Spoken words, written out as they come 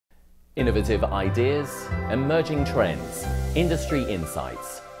Innovative ideas, emerging trends, industry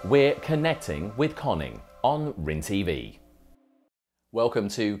insights. We're connecting with Conning on RIN TV. Welcome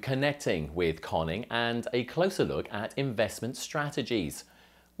to Connecting with Conning and a closer look at investment strategies.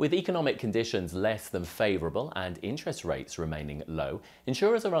 With economic conditions less than favourable and interest rates remaining low,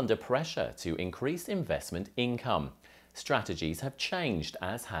 insurers are under pressure to increase investment income. Strategies have changed,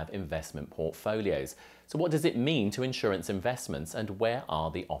 as have investment portfolios. So what does it mean to insurance investments and where are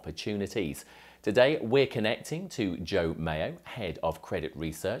the opportunities? Today we're connecting to Joe Mayo, Head of Credit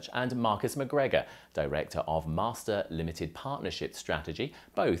Research, and Marcus McGregor, Director of Master Limited Partnership Strategy,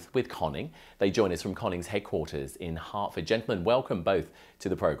 both with Conning. They join us from Conning's headquarters in Hartford. Gentlemen, welcome both to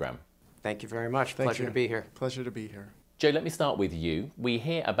the programme. Thank you very much. Pleasure to be here. Pleasure to be here. Joe, let me start with you. We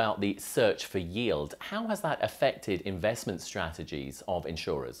hear about the search for yield. How has that affected investment strategies of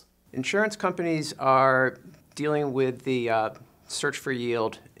insurers? Insurance companies are dealing with the search for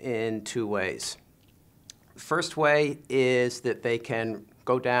yield in two ways. The first way is that they can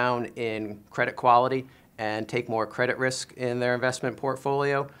go down in credit quality and take more credit risk in their investment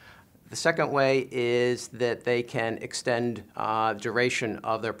portfolio. The second way is that they can extend duration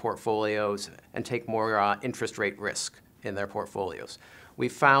of their portfolios and take more interest rate risk in their portfolios.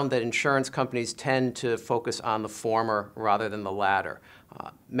 We've found that insurance companies tend to focus on the former rather than the latter.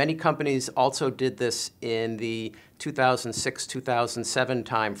 Many companies also did this in the 2006-2007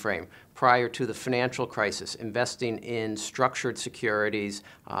 timeframe, prior to the financial crisis, investing in structured securities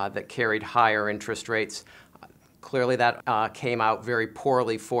that carried higher interest rates. Clearly that came out very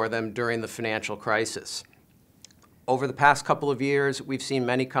poorly for them during the financial crisis. Over the past couple of years, we've seen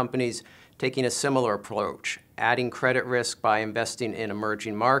many companies taking a similar approach, adding credit risk by investing in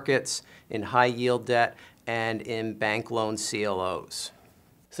emerging markets, in high yield debt, and in bank loan CLOs.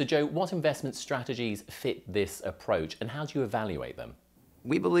 So Joe, what investment strategies fit this approach and how do you evaluate them?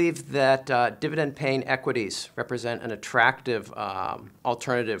 We believe that dividend-paying equities represent an attractive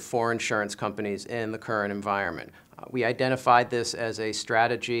alternative for insurance companies in the current environment. We identified this as a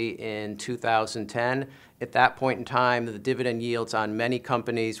strategy in 2010. At that point in time, the dividend yields on many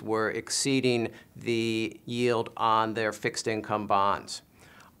companies were exceeding the yield on their fixed income bonds.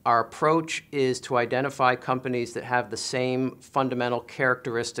 Our approach is to identify companies that have the same fundamental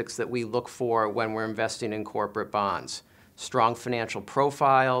characteristics that we look for when we're investing in corporate bonds. Strong financial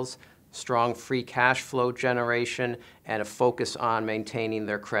profiles, strong free cash flow generation, and a focus on maintaining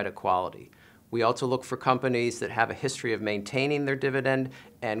their credit quality. We also look for companies that have a history of maintaining their dividend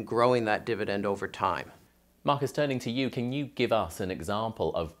and growing that dividend over time. Marcus, turning to you, can you give us an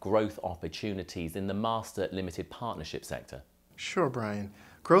example of growth opportunities in the master limited partnership sector? Sure, Brian.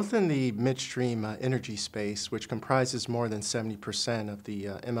 Growth in the midstream energy space, which comprises more than 70% of the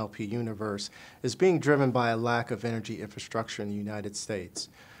MLP universe, is being driven by a lack of energy infrastructure in the United States.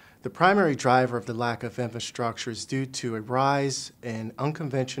 The primary driver of the lack of infrastructure is due to a rise in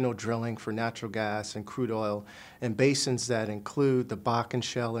unconventional drilling for natural gas and crude oil in basins that include the Bakken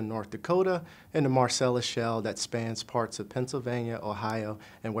Shale in North Dakota and the Marcellus Shale that spans parts of Pennsylvania, Ohio,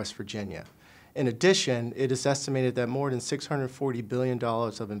 and West Virginia. In addition, it is estimated that more than $640 billion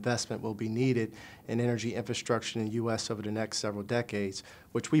of investment will be needed in energy infrastructure in the U.S. over the next several decades,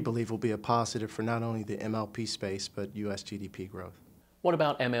 which we believe will be a positive for not only the MLP space, but U.S. GDP growth. What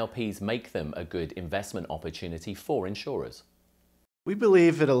about MLPs make them a good investment opportunity for insurers? We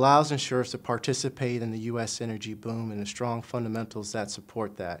believe it allows insurers to participate in the U.S. energy boom and the strong fundamentals that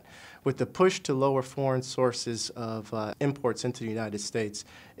support that. With the push to lower foreign sources of imports into the United States,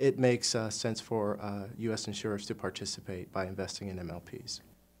 it makes sense for U.S. insurers to participate by investing in MLPs.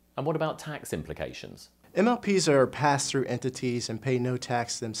 And what about tax implications? MLPs are pass-through entities and pay no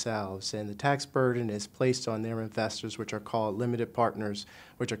tax themselves, and the tax burden is placed on their investors, which are called limited partners,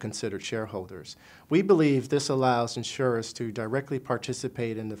 which are considered shareholders. We believe this allows insurers to directly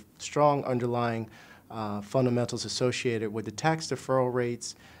participate in the strong underlying fundamentals associated with the tax deferral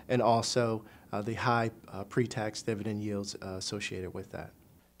rates and also the high pre-tax dividend yields associated with that.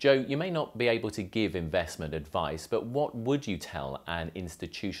 Joe, you may not be able to give investment advice, but what would you tell an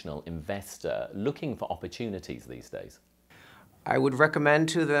institutional investor looking for opportunities these days? I would recommend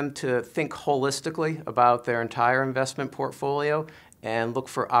to them to think holistically about their entire investment portfolio and look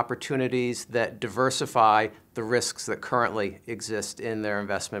for opportunities that diversify the risks that currently exist in their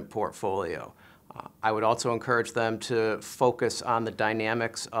investment portfolio. I would also encourage them to focus on the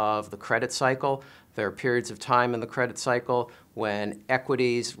dynamics of the credit cycle. There are periods of time in the credit cycle when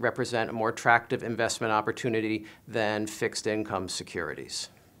equities represent a more attractive investment opportunity than fixed income securities.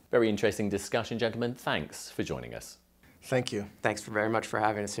 Very interesting discussion, gentlemen. Thanks for joining us. Thank you. Thanks very much for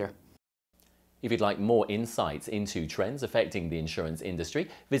having us here. If you'd like more insights into trends affecting the insurance industry,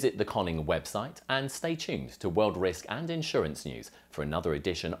 visit the Conning website and stay tuned to World Risk and Insurance News for another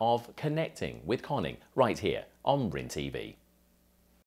edition of Connecting with Conning right here on RIN TV.